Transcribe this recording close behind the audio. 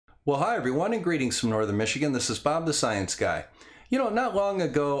Well, hi everyone, and greetings from Northern Michigan. This is Bob the Science Guy. You know, not long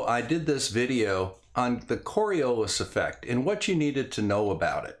ago I did this video on the Coriolis effect and what you needed to know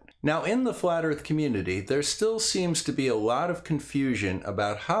about it. Now, in the flat earth community, there still seems to be a lot of confusion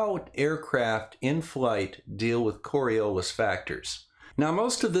about how aircraft in flight deal with Coriolis factors. Now,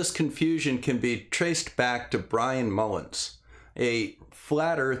 most of this confusion can be traced back to Brian Mullin, a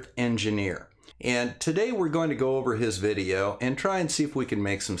flat earth engineer. And today we're going to go over his video and try and see if we can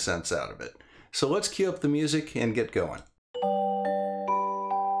make some sense out of it. So let's cue up the music and get going.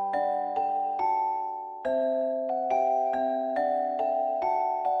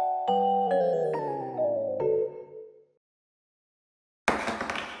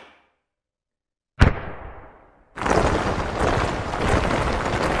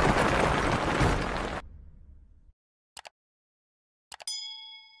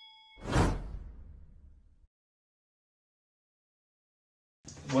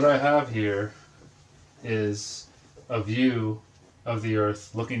 What I have here is a view of the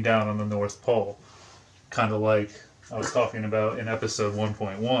Earth looking down on the North Pole, kind of like I was talking about in episode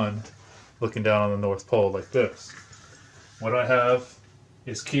 1.1, looking down on the North Pole like this. What I have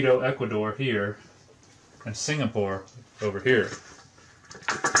is Quito, Ecuador here, and Singapore over here.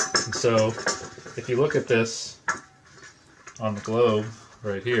 And so if you look at this on the globe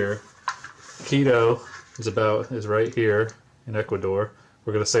right here, Quito is right here in Ecuador.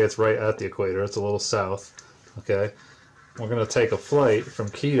 We're going to say it's right at the equator. It's a little south. Okay. We're going to take a flight from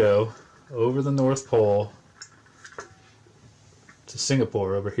Quito over the North Pole to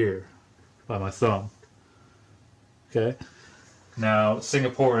Singapore over here by my thumb. Okay. Now,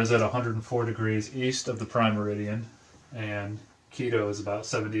 Singapore is at 104 degrees east of the prime meridian, and Quito is about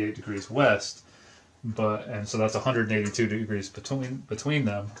 78 degrees west. And so that's 182 degrees between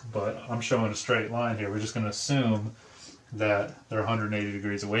them. But I'm showing a straight line here. We're just going to assume that they're 180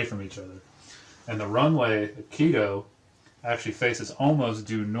 degrees away from each other. And the runway at Quito actually faces almost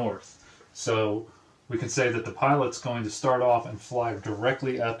due north. So we can say that the pilot's going to start off and fly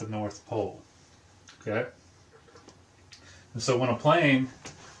directly at the North Pole. Okay? And so when a plane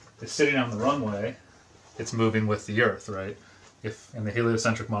is sitting on the runway, it's moving with the Earth, right? If in the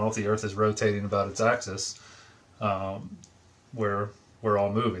heliocentric model, if the Earth is rotating about its axis, we're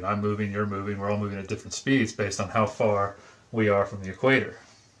all moving. I'm moving, you're moving, we're all moving at different speeds based on how far we are from the equator.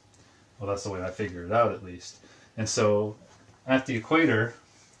 Well, that's the way I figure it out, at least. And so at the equator,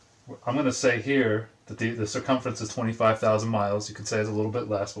 I'm going to say here that the circumference is 25,000 miles. You could say it's a little bit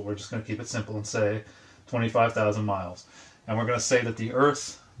less, but we're just going to keep it simple and say 25,000 miles. And we're going to say that the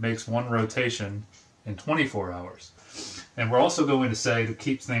Earth makes one rotation in 24 hours. And we're also going to say, to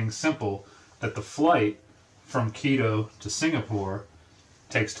keep things simple, that the flight from Quito to Singapore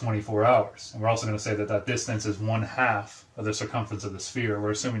takes 24 hours. And we're also going to say that that distance is 1/2 of the circumference of the sphere.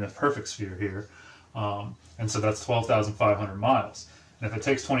 We're assuming a perfect sphere here. And so that's 12,500 miles. And if it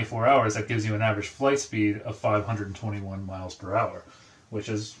takes 24 hours, that gives you an average flight speed of 521 miles per hour, which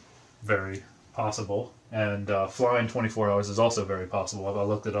is very possible. And flying 24 hours is also very possible. I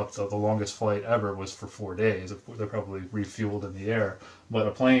looked it up, so the longest flight ever was for 4 days. They're probably refueled in the air. But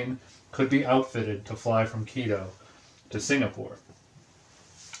a plane could be outfitted to fly from Quito to Singapore.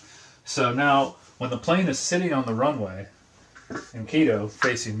 So now, when the plane is sitting on the runway in Quito,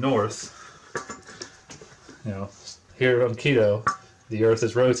 facing north, you know, here on Quito, the Earth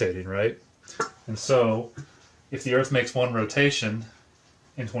is rotating, right? And so, if the Earth makes one rotation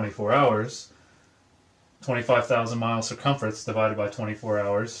in 24 hours, 25,000 miles circumference divided by 24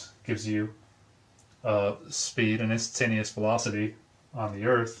 hours gives you speed and instantaneous velocity on the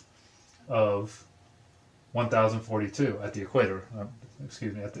Earth of 1,042 at the equator.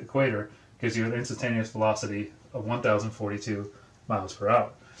 At the equator gives you an instantaneous velocity of 1,042 miles per hour.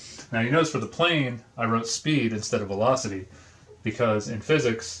 Now you notice for the plane, I wrote speed instead of velocity because in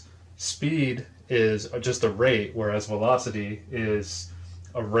physics, speed is just a rate, whereas velocity is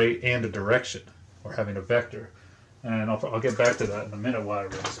a rate and a direction, or having a vector. And I'll get back to that in a minute why I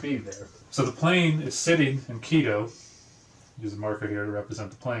wrote speed there. So the plane is sitting in Quito, use a marker here to represent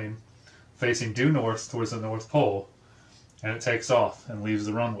the plane, facing due north towards the North Pole, and it takes off and leaves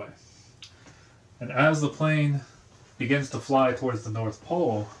the runway. And as the plane begins to fly towards the North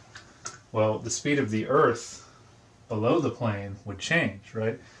Pole, well, the speed of the Earth below the plane would change,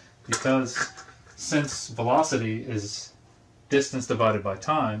 right? Because since velocity is distance divided by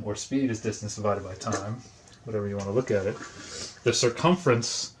time, or speed is distance divided by time, whatever you want to look at it, the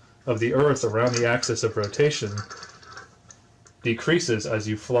circumference of the Earth around the axis of rotation decreases as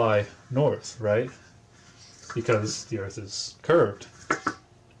you fly north, right? Because the Earth is curved.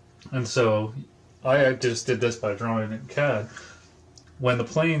 And so I just did this by drawing it in CAD. when the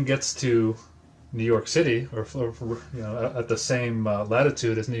plane gets to New York City, or at the same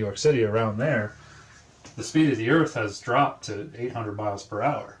latitude as New York City, around there, the speed of the Earth has dropped to 800 miles per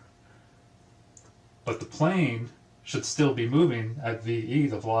hour. But the plane should still be moving at VE,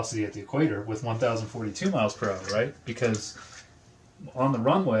 the velocity at the equator, with 1,042 miles per hour, right? Because on the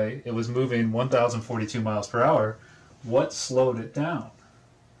runway, it was moving 1,042 miles per hour. What slowed it down?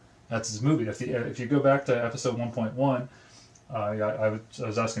 That's its moving. If you go back to episode 1.1, I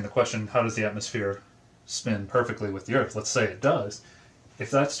was asking the question, how does the atmosphere spin perfectly with the Earth? Let's say it does.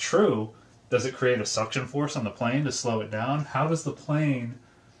 If that's true, does it create a suction force on the plane to slow it down? How does the plane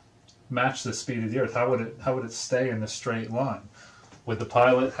match the speed of the Earth? How would it stay in the straight line? Would the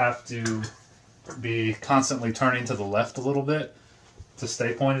pilot have to be constantly turning to the left a little bit to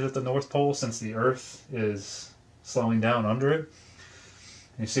stay pointed at the North Pole, since the Earth is slowing down under it?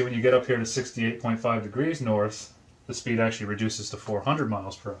 And you see, when you get up here to 68.5 degrees north, the speed actually reduces to 400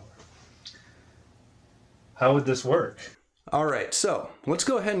 miles per hour. How would this work? All right, so let's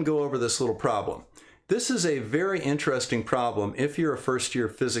go ahead and go over this little problem. This is a very interesting problem if you're a first-year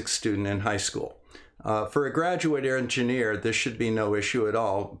physics student in high school. For a graduate engineer, this should be no issue at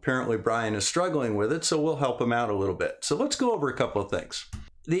all. Apparently, Brian is struggling with it, so we'll help him out a little bit. So let's go over a couple of things.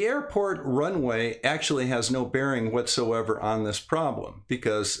 The airport runway actually has no bearing whatsoever on this problem,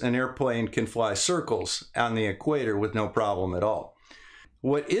 because an airplane can fly circles on the equator with no problem at all.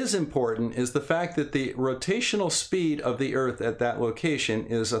 What is important is the fact that the rotational speed of the Earth at that location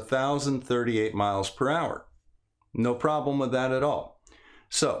is 1,038 miles per hour. No problem with that at all.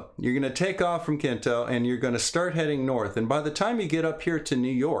 So you're going to take off from Quinto and you're going to start heading north. And by the time you get up here to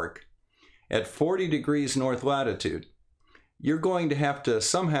New York at 40 degrees north latitude, you're going to have to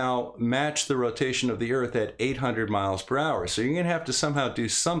somehow match the rotation of the Earth at 800 miles per hour. So you're going to have to somehow do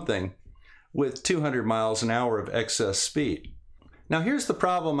something with 200 miles an hour of excess speed. Now here's the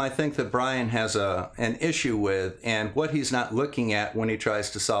problem I think that Brian has an issue with, and what he's not looking at when he tries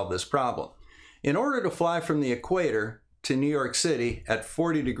to solve this problem. In order to fly from the equator to New York City at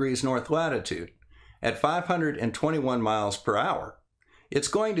 40 degrees north latitude at 521 miles per hour, it's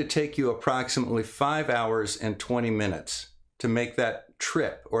going to take you approximately 5 hours and 20 minutes to make that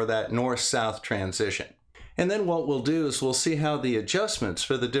trip, or that north-south transition. And then what we'll do is we'll see how the adjustments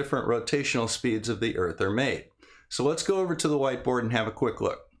for the different rotational speeds of the Earth are made. So let's go over to the whiteboard and have a quick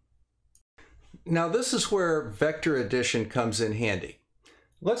look. Now this is where vector addition comes in handy.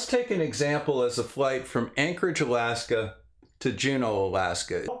 Let's take an example as a flight from Anchorage, Alaska to Juneau,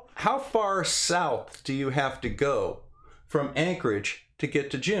 Alaska. How far south do you have to go from Anchorage to get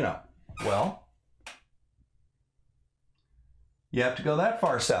to Juneau? Well, you have to go that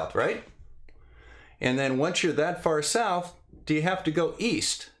far south, right? And then once you're that far south, do you have to go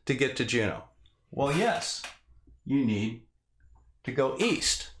east to get to Juneau? Well, yes. You need to go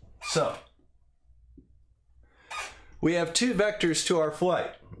east. So we have two vectors to our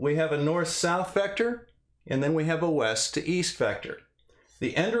flight. We have a north-south vector, and then we have a west to east vector.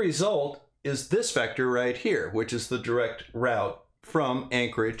 The end result is this vector right here, which is the direct route from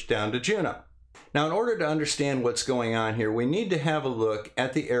Anchorage down to Juneau. Now, in order to understand what's going on here, we need to have a look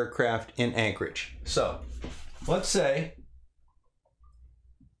at the aircraft in Anchorage. So let's say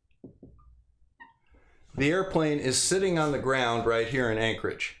the airplane is sitting on the ground right here in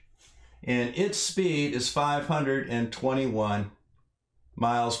Anchorage, and its speed is 521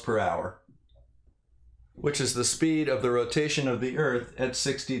 miles per hour, which is the speed of the rotation of the Earth at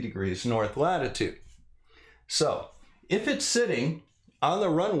 60 degrees north latitude. So if it's sitting on the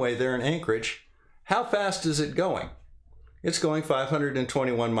runway there in Anchorage, how fast is it going? It's going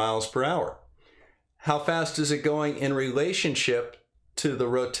 521 miles per hour. How fast is it going in relationship to the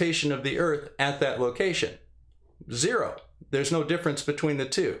rotation of the Earth at that location? 0. There's no difference between the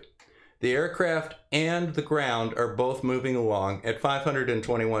two. The aircraft and the ground are both moving along at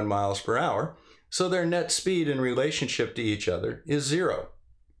 521 miles per hour, so their net speed in relationship to each other is 0.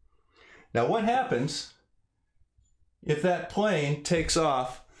 Now what happens if that plane takes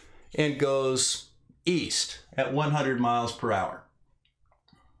off and goes east at 100 miles per hour?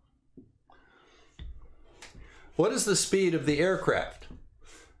 What is the speed of the aircraft?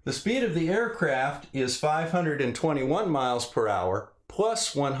 The speed of the aircraft is 521 miles per hour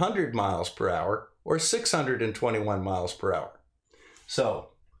plus 100 miles per hour, or 621 miles per hour. So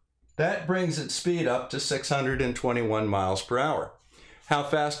that brings its speed up to 621 miles per hour. How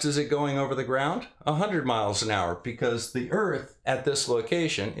fast is it going over the ground? 100 miles an hour, because the Earth at this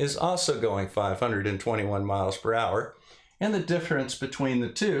location is also going 521 miles per hour, and the difference between the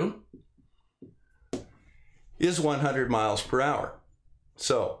two is 100 miles per hour.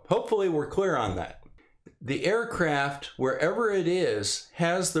 So hopefully we're clear on that. the aircraft, wherever it is,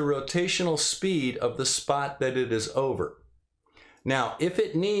 has the rotational speed of the spot that it is over. Now, if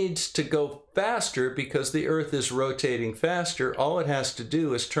it needs to go faster because the Earth is rotating faster, all it has to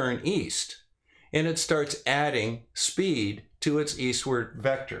do is turn east, and it starts adding speed to its eastward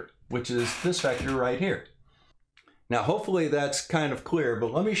vector, which is this vector right here. Now, hopefully that's kind of clear,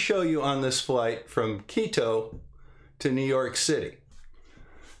 but let me show you on this flight from Quito to New York City.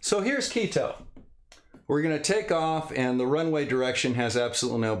 So here's Quito. We're going to take off, and the runway direction has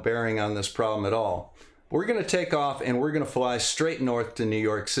absolutely no bearing on this problem at all. We're going to take off and we're going to fly straight north to New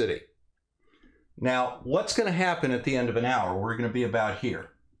York City. Now, what's going to happen at the end of an hour? We're going to be about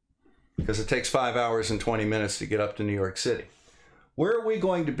here because it takes 5 hours and 20 minutes to get up to New York City. Where are we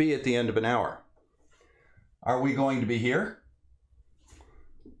going to be at the end of an hour? Are we going to be here?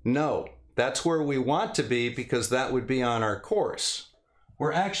 No, that's where we want to be because that would be on our course.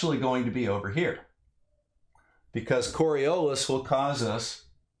 We're actually going to be over here because Coriolis will cause us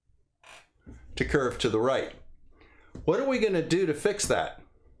to curve to the right. What are we going to do to fix that?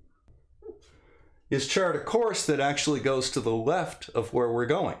 Is chart a course that actually goes to the left of where we're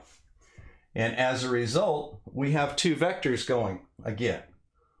going. And as a result, we have two vectors going again.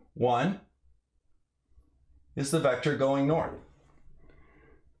 One is the vector going north.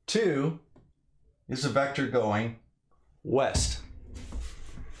 Two is a vector going west.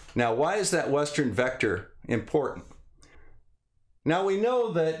 Now, why is that western vector important? Now we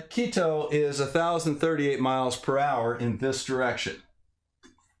know that Quito is 1,038 miles per hour in this direction,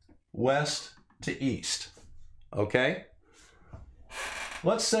 west to east, okay?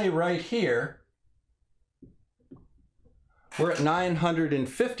 Let's say right here, we're at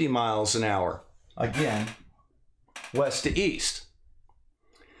 950 miles an hour, again, west to east.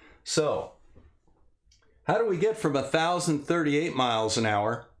 So, how do we get from 1,038 miles an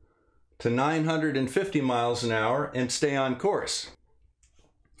hour to 950 miles an hour and stay on course?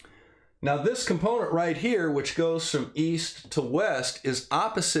 Now this component right here, which goes from east to west, is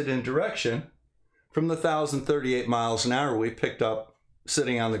opposite in direction from the 1,038 miles an hour we picked up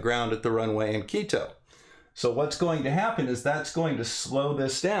sitting on the ground at the runway in Quito. So what's going to happen is that's going to slow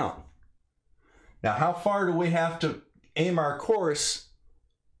this down. Now how far do we have to aim our course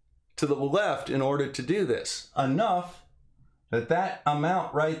to the left in order to do this? Enough that that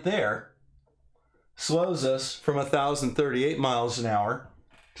amount right there slows us from 1,038 miles an hour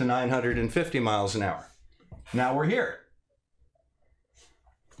to 950 miles an hour. Now we're here.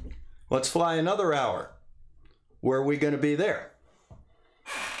 Let's fly another hour. Where are we going to be there?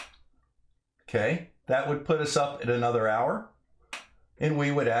 Okay, that would put us up at another hour, and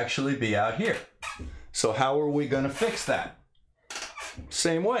we would actually be out here. So how are we going to fix that?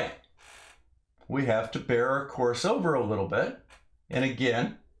 Same way. We have to bear our course over a little bit, and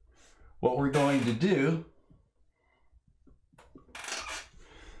again, what we're going to do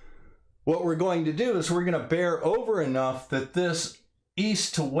is we're going to bear over enough that this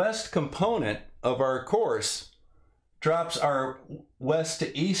east to west component of our course drops our west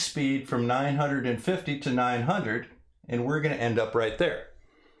to east speed from 950 to 900, and we're going to end up right there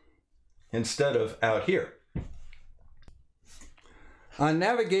instead of out here. On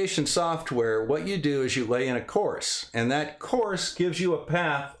navigation software, what you do is you lay in a course, and that course gives you a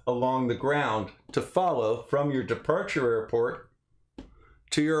path along the ground to follow from your departure airport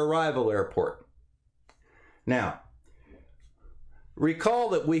to your arrival airport. Now, recall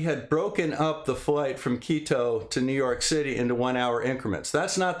that we had broken up the flight from Quito to New York City into 1 hour increments.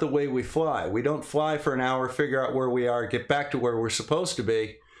 That's not the way we fly. We don't fly for an hour, figure out where we are, get back to where we're supposed to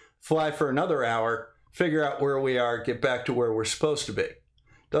be, fly for another hour, figure out where we are, get back to where we're supposed to be.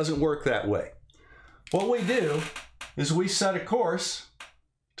 Doesn't work that way. What we do is we set a course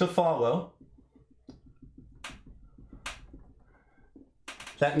to follow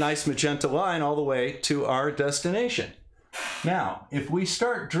that nice magenta line all the way to our destination. Now, if we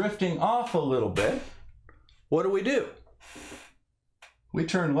start drifting off a little bit, what do? We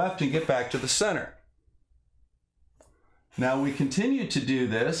turn left and get back to the center. Now we continue to do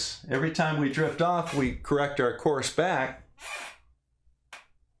this. Every time we drift off, we correct our course back.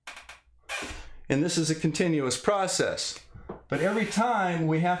 And this is a continuous process. But every time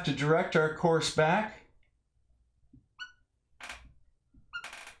we have to direct our course back,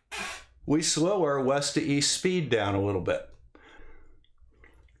 we slow our west to east speed down a little bit.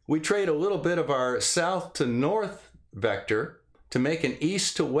 We trade a little bit of our south to north vector to make an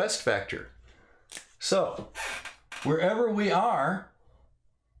east to west vector. So, wherever we are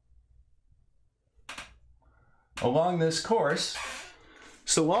along this course,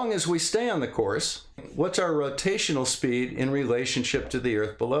 so long as we stay on the course, what's our rotational speed in relationship to the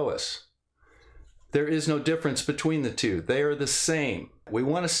Earth below us? There is no difference between the two. They are the same. We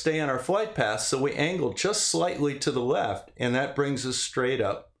want to stay on our flight path, so we angle just slightly to the left, and that brings us straight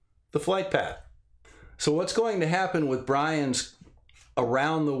up the flight path. So what's going to happen with Brian's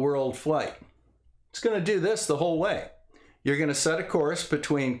around the world flight? It's going to do this the whole way. You're going to set a course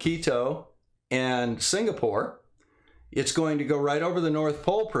between Quito and Singapore. It's going to go right over the North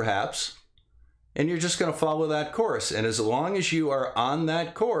Pole perhaps, and you're just going to follow that course. And as long as you are on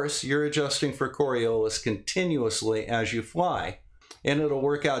that course, you're adjusting for Coriolis continuously as you fly, and it'll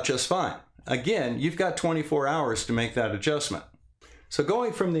work out just fine. Again, you've got 24 hours to make that adjustment. So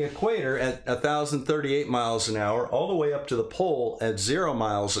going from the equator at 1,038 miles an hour all the way up to the pole at 0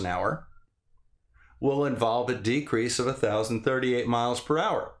 miles an hour will involve a decrease of 1,038 miles per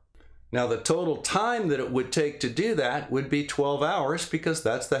hour. Now the total time that it would take to do that would be 12 hours because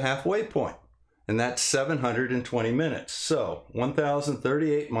that's the halfway point. And that's 720 minutes. So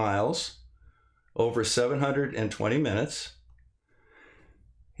 1,038 miles over 720 minutes,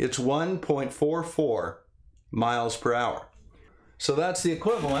 it's 1.44 miles per hour. So that's the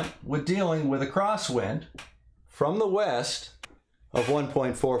equivalent with dealing with a crosswind from the west of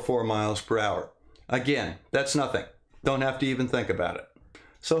 1.44 miles per hour. Again, that's nothing. Don't have to even think about it.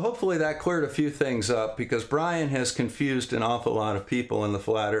 So hopefully that cleared a few things up because Brian has confused an awful lot of people in the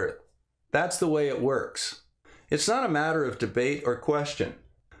flat earth. That's the way it works. It's not a matter of debate or question.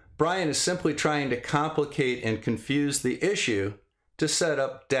 Brian is simply trying to complicate and confuse the issue to set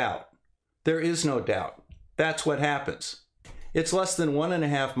up doubt. There is no doubt. That's what happens. It's less than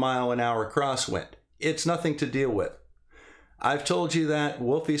 1.5 mile an hour crosswind. It's nothing to deal with. I've told you that.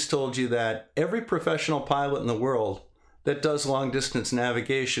 Wolfie's told you that. Every professional pilot in the world that does long distance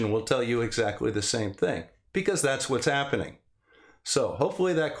navigation will tell you exactly the same thing because that's what's happening. So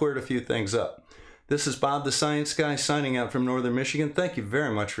hopefully that cleared a few things up. This is Bob the Science Guy signing out from Northern Michigan. Thank you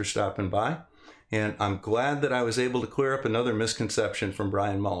very much for stopping by. And I'm glad that I was able to clear up another misconception from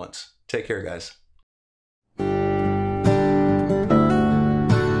Brian Mullin. Take care, guys.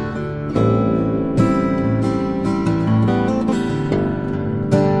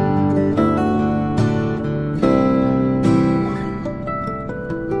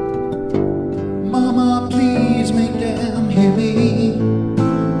 Mama, please make them hear me,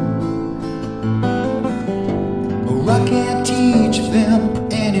 or I can't teach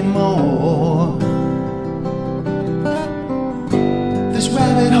them anymore. This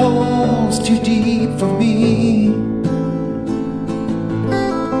rabbit hole's too deep for me.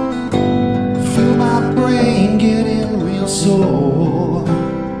 Feel my brain getting real sore.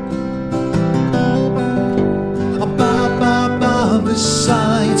 Bob, the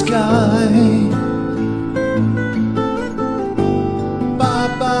science guy.